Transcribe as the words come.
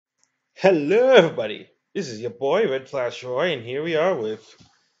Hello, everybody. This is your boy Red Flash Roy, and here we are with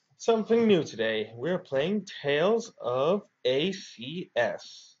something new today. We're playing Tales of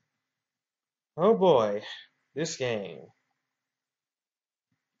ACS. Oh boy, this game.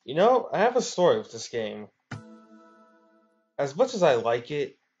 I have a story with this game. As much as I like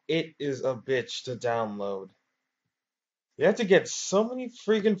it, it is a bitch to download. You have to get so many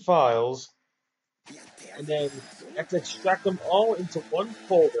freaking files, and then you have to extract them all into one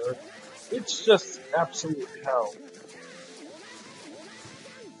folder. It's just absolute hell.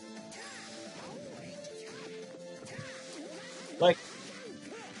 Like,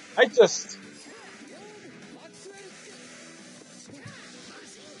 I just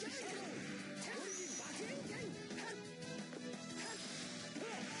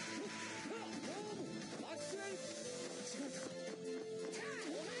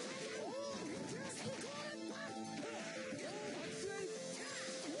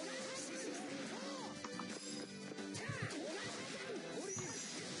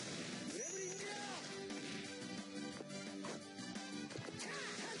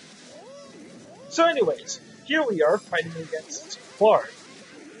So, anyways, here we are fighting against Clark,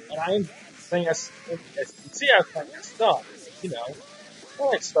 and I'm playing as you can see, I'm playing as Stahn. You know, I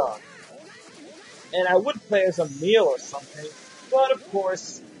like Stahn, and I would play as Emil or something, but of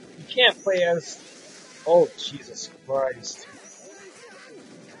course, you can't play as. Oh Jesus Christ!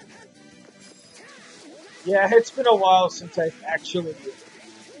 Yeah, it's been a while since I've actually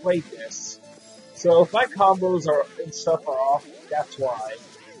played this, so if my combos are and stuff are off, that's why.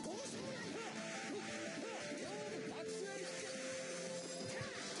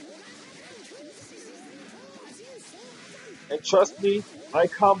 And trust me, my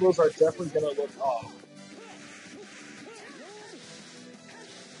combos are definitely gonna look off.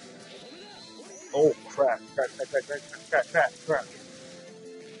 Oh crap, crap, crap, crap, crap, crap, crap, crap.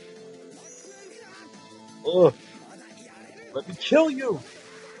 Ugh, let me kill you!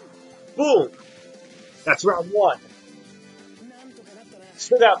 Boom! That's round one.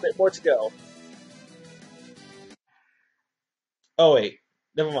 Still got a bit more to go. Oh wait,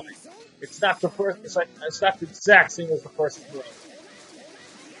 never mind. It's not the first, it's not the exact same as the first round.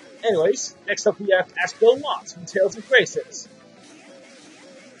 Anyways, next up we have Asheville Lots from Tales of Graces.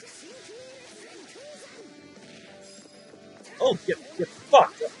 Oh, get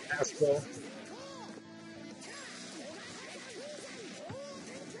fucked up, Asheville.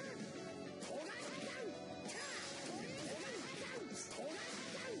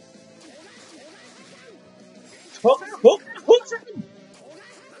 Hold on.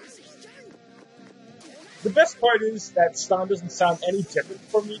 The best part is that Stahn doesn't sound any different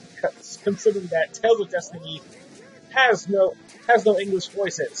for me, considering that Tales of Destiny has no English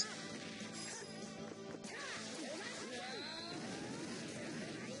voices.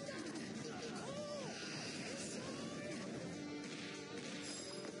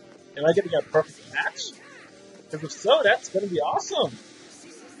 Am I getting a perfect match? Because if so, that's going to be awesome.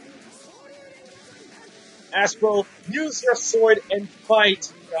 Astro, use your sword and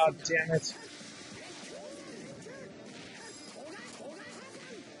fight. God damn it.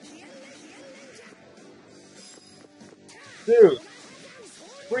 Dude,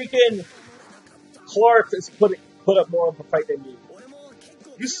 freaking Clark is put up more of a fight than you.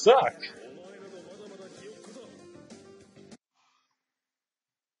 You suck.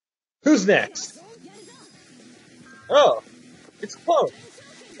 Who's next? Oh, it's Chloe.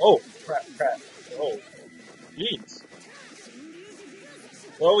 Oh, crap, crap. Oh, jeez.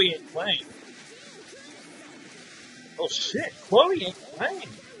 Chloe ain't playing. Oh shit, Chloe ain't playing.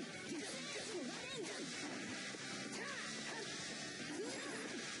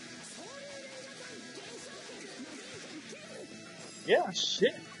 Yeah,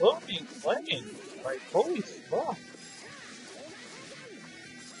 shit, Chloe ain't playing. Like, holy fuck.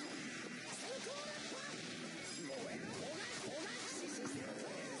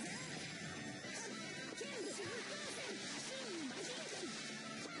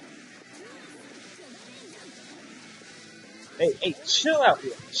 Hey, chill out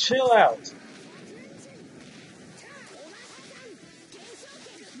here. Chill out.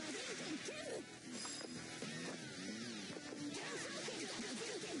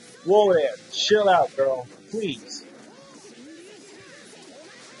 Whoa there. Chill out, girl. Please.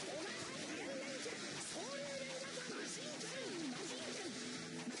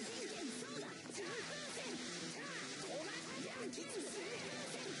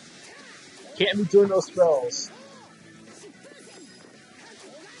 Can't be doing those spells.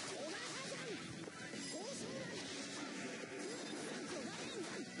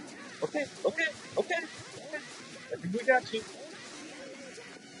 Okay. I think we got you.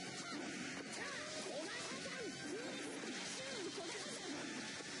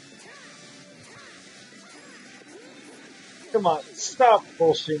 Come on, stop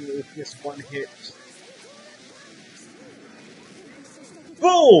bullshitting me with this one hit.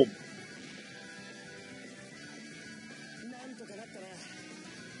 Boom!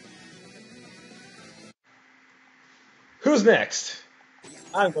 Who's next?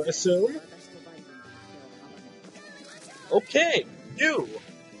 I'm going to assume. Okay, you.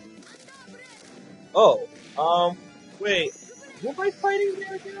 Oh, wait. Who am I fighting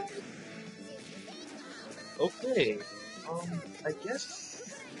there again? Okay, I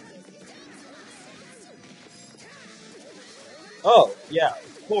guess. Oh, yeah,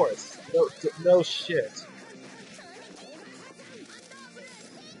 of course. No shit.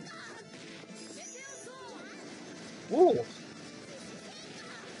 Ooh.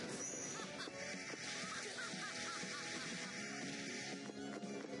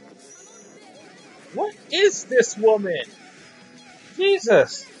 What is this woman?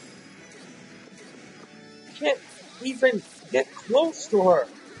 Jesus! Can't even get close to her.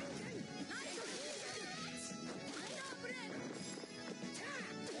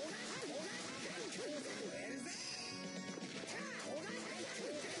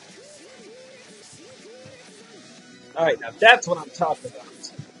 Alright, now that's what I'm talking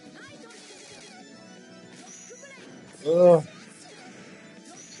about. Ugh.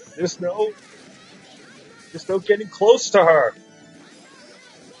 There's no getting close to her.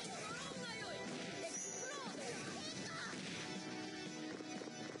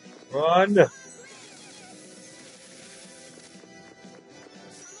 Run.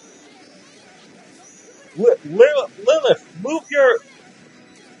 Lilith,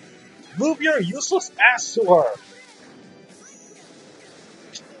 move your useless ass to her.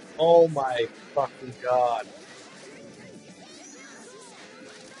 Oh my fucking god.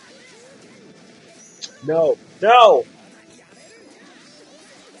 No, no.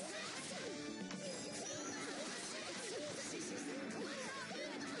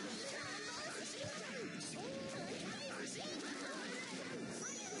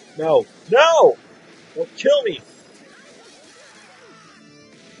 No, no. Don't kill me.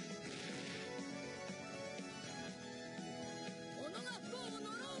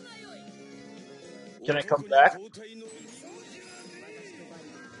 Can I come back?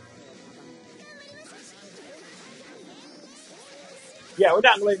 Yeah, we're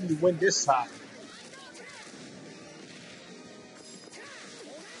not letting you win this time.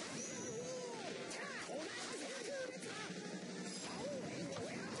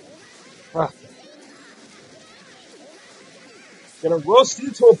 Huh. Gonna roast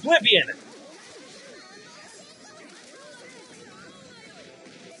you to oblivion.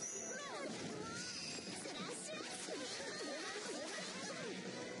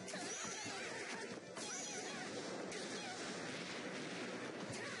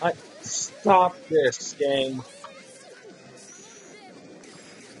 Stop this game.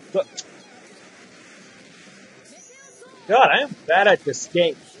 God, I am bad at this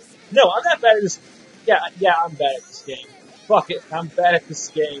game. No, I'm not bad at this. Yeah, I'm bad at this game. Fuck it, I'm bad at this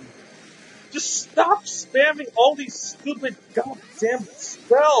game. Just stop spamming all these stupid goddamn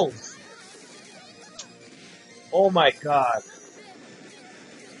spells. Oh my god.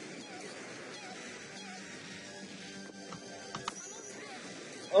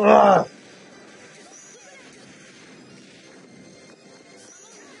 Ugh.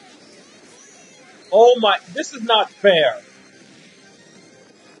 Oh my, this is not fair.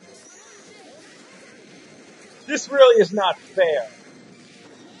 This really is not fair.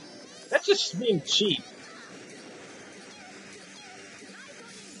 That's just being cheap.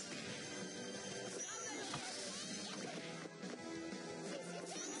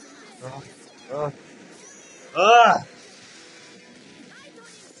 Ugh.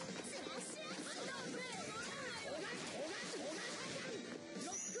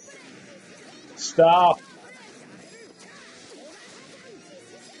 Stop.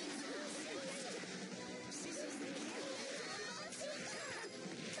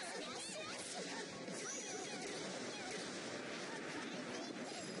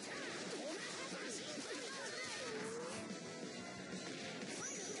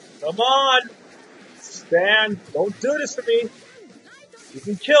 Come on. Stahn, don't do this to me. You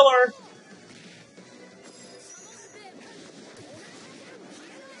can kill her.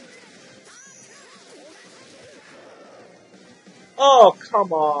 Oh,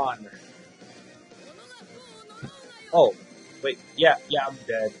 come on. Oh, wait. Yeah, I'm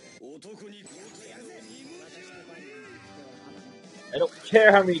dead. I don't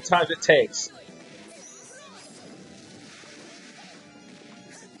care how many times it takes.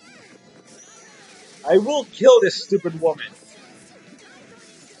 I will kill this stupid woman.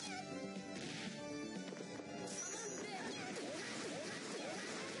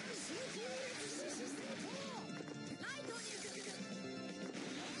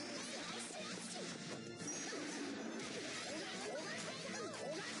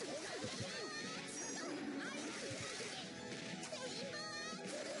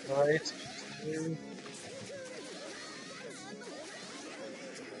 Alright, continue.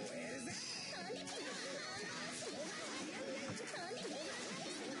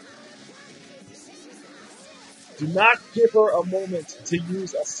 Do not give her a moment to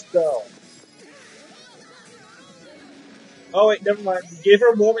use a spell. Oh wait, never mind. You gave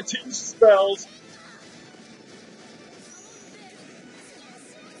her a moment to use spells.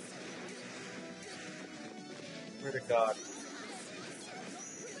 Swear to God.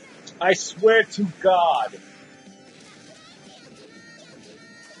 I swear to God.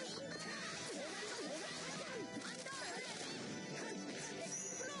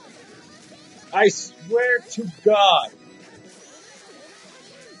 I swear to God.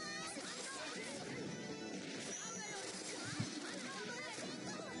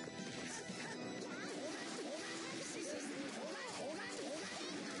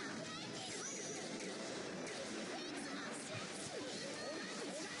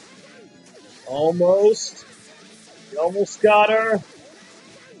 Almost. You almost got her.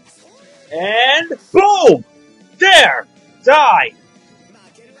 And boom! There! Die!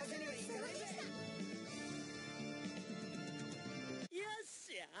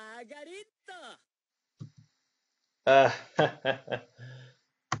 Uh,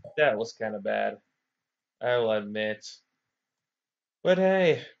 that was kind of bad. I will admit. But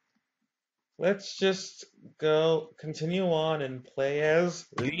hey, let's just continue on and play as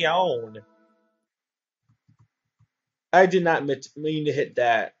Leon. I did not mean to hit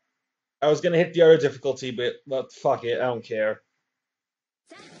that. I was gonna hit the other difficulty, but fuck it, I don't care.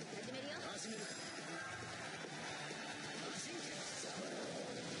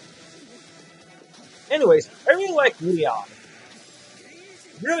 Anyways, I really like Leon.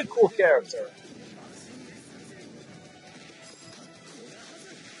 Really cool character.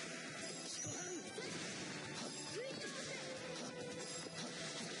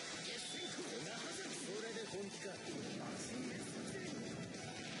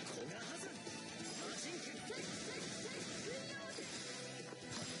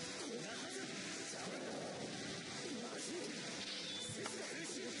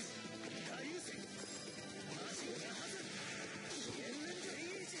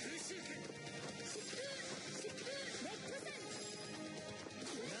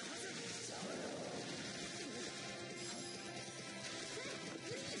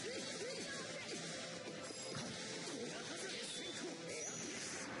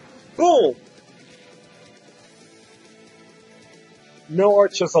 Boom! No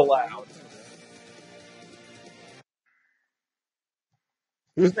archers allowed.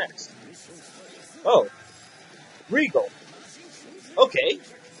 Who's next? Oh, Regal. Okay.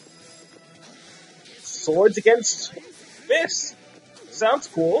 Swords against fists. Sounds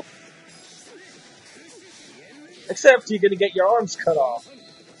cool. Except you're gonna get your arms cut off.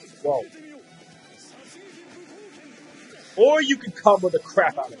 Whoa. Or you could come with the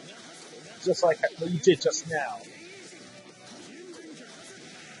crap out of it. Just like what you did just now.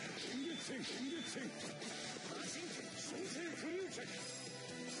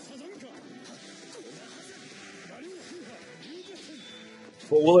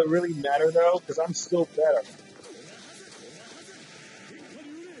 But will it really matter though? Because I'm still better.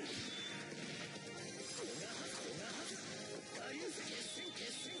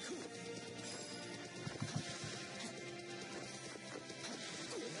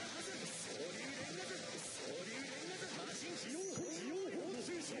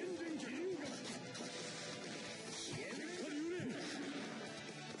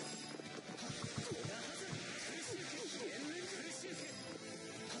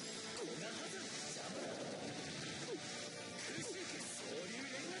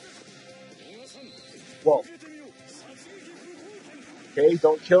 Whoa. Okay,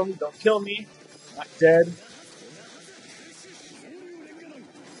 don't kill me, don't kill me. Not dead.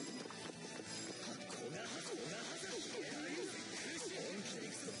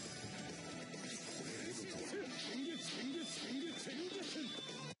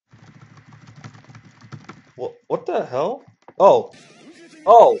 What the hell? Oh.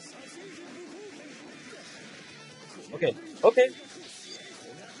 Oh. Okay, okay.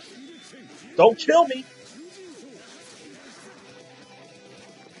 Don't kill me.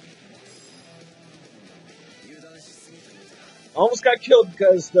 Almost got killed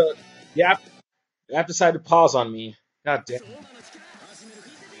because the app decided to pause on me. God damn.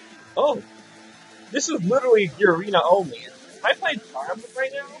 Oh, this is literally the arena only. Am I playing Fire Emblem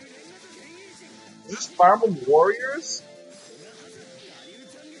right now? Is this Fire Emblem Warriors?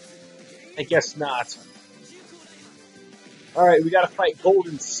 I guess not. Alright, we gotta fight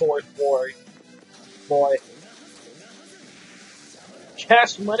Golden Sword Boy.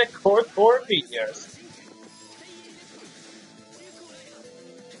 Castagnier core for meteors.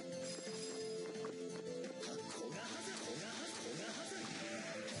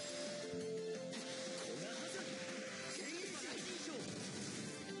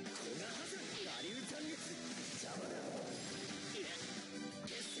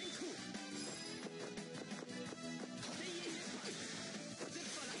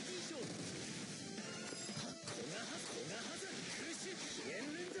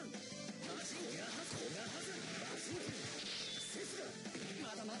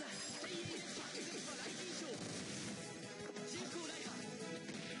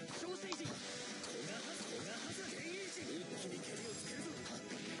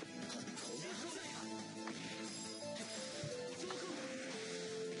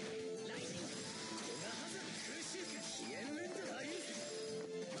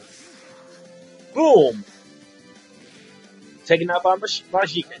 Boom! Taking out by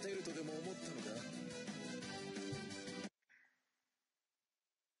Majiken.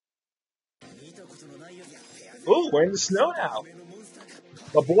 Ooh, we're in the snow now.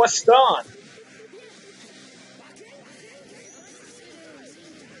 My boy Stahn.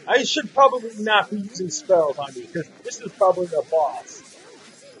 I should probably not be using spells on you, because this is probably the boss.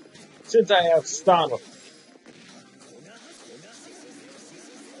 Since I have Stahn with me.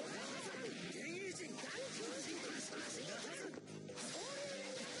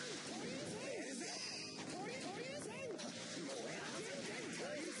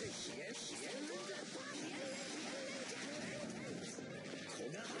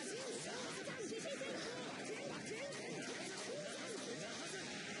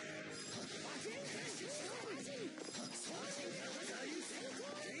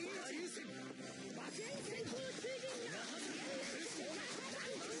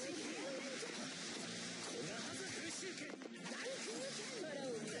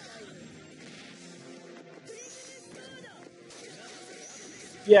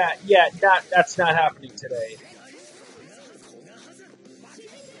 Yeah, that's not happening today.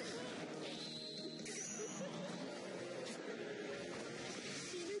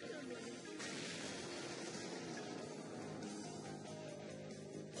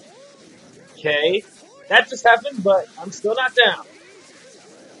 Okay, that just happened, but I'm still not down.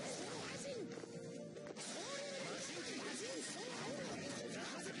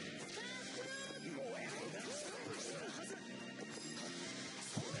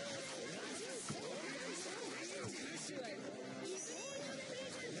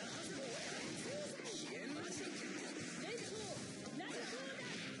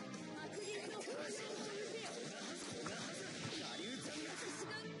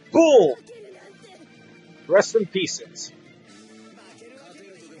 Boom! Rest in pieces.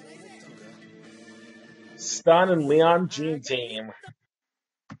 Stahn and Leon Gene Team.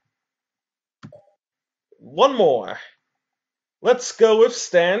 One more. Let's go with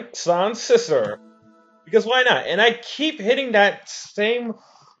Stahn's sister. Because why not? And I keep hitting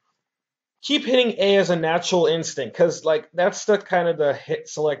keep hitting A as a natural instinct, because, like, that's the kind of the hit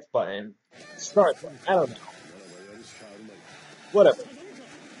select button. Start button. I don't know. Whatever.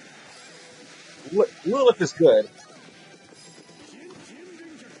 Lilith is good.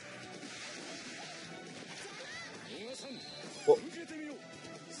 Well,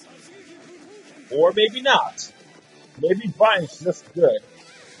 or maybe not. Maybe Brian's just good.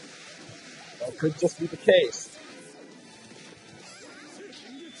 That could just be the case.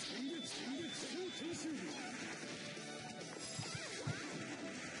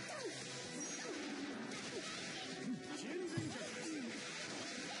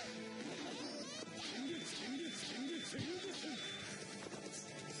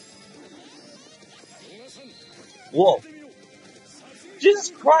 Whoa.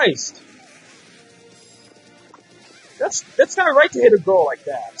 Jesus Christ! That's not right to hit a girl like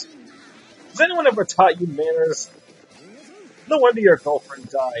that. Has anyone ever taught you manners? No wonder your girlfriend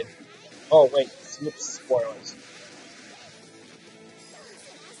died. Oh wait, spoilers.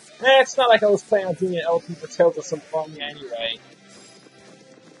 It's not like I was planning on doing an LP for Tales of Phantasia anyway.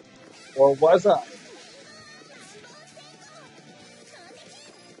 Or was I?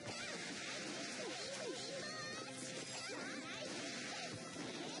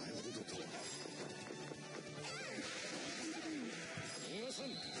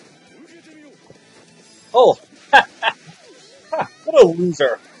 Oh! What a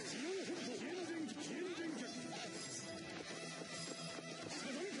loser.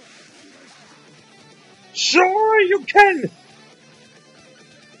 Sure you can!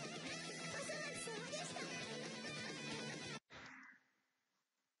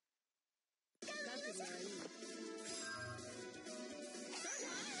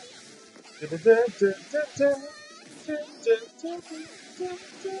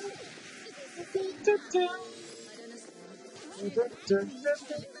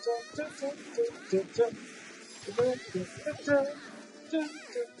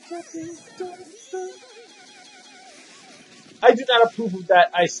 I do not approve of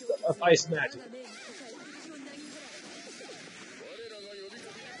that ice magic.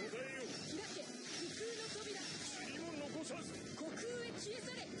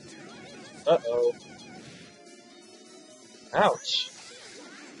 Uh-oh. Ouch.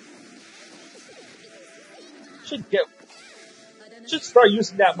 Should get should start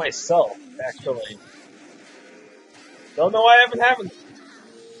using that myself, actually. Don't know why I haven't.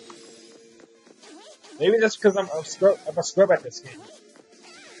 Maybe that's because I'm a scrub at this game.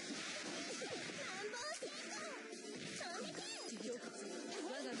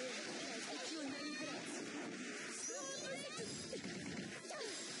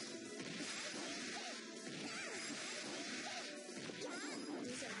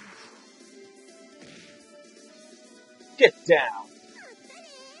 Get down.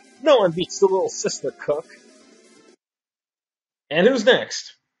 No one beats the little sister cook. And who's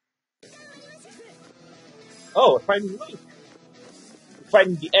next? Oh, we're fighting Luke. We're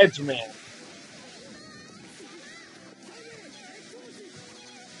fighting the Edge Man.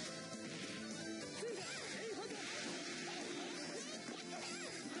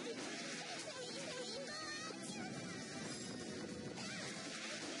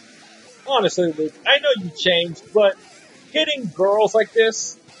 Honestly, Luke, I know you changed, but hitting girls like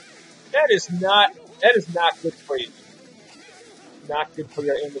this, that is not good for you. Not good for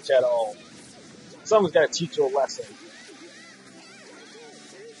your image at all. Someone's got to teach you a lesson.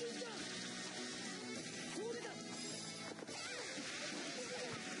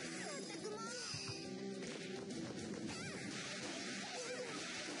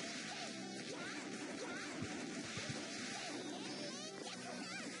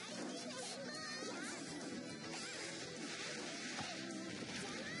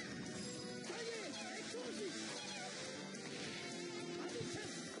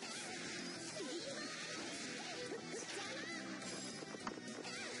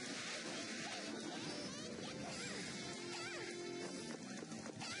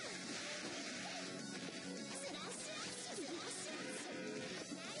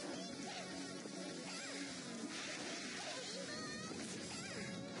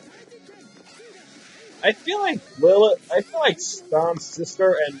 I feel like Stahn's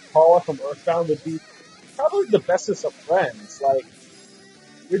sister and Paula from Earthbound would be probably the bestest of friends. Like,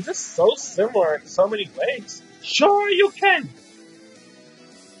 you're just so similar in so many ways. Sure you can!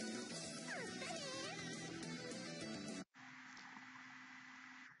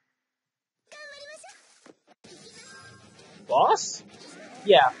 Boss?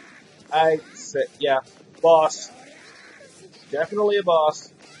 Yeah, I said, yeah, boss. Definitely a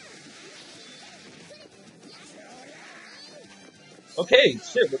boss. Okay,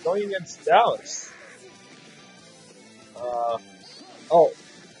 shit, we're going against Dallas. Uh, oh,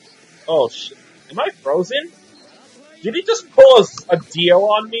 oh shit. Am I frozen? Did he just pull a deal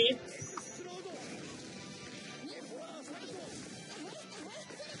on me?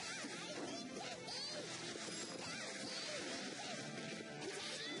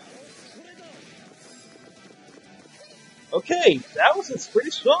 Okay, that was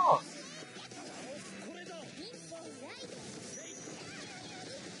pretty strong.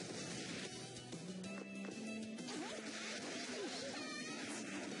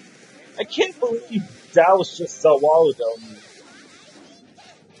 I can't believe that was just a while ago.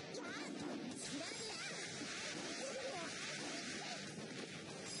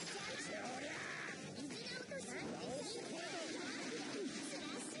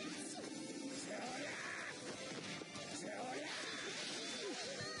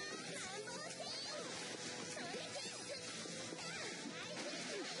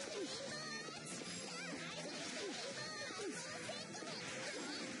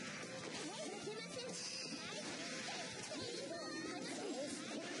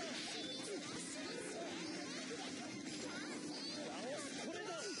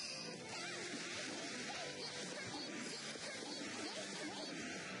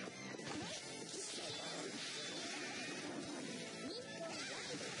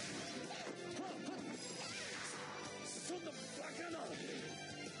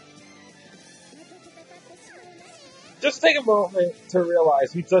 Just take a moment to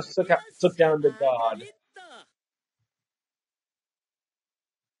realize we just took down the god.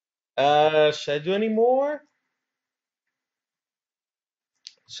 Should I do any more?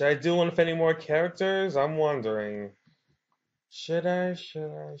 Should I do one with any more characters? I'm wondering. Should I? Should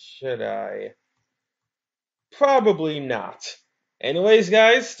I? Should I? Probably not. Anyways,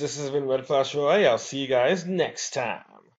 guys, this has been Red Flash Roy. I'll see you guys next time.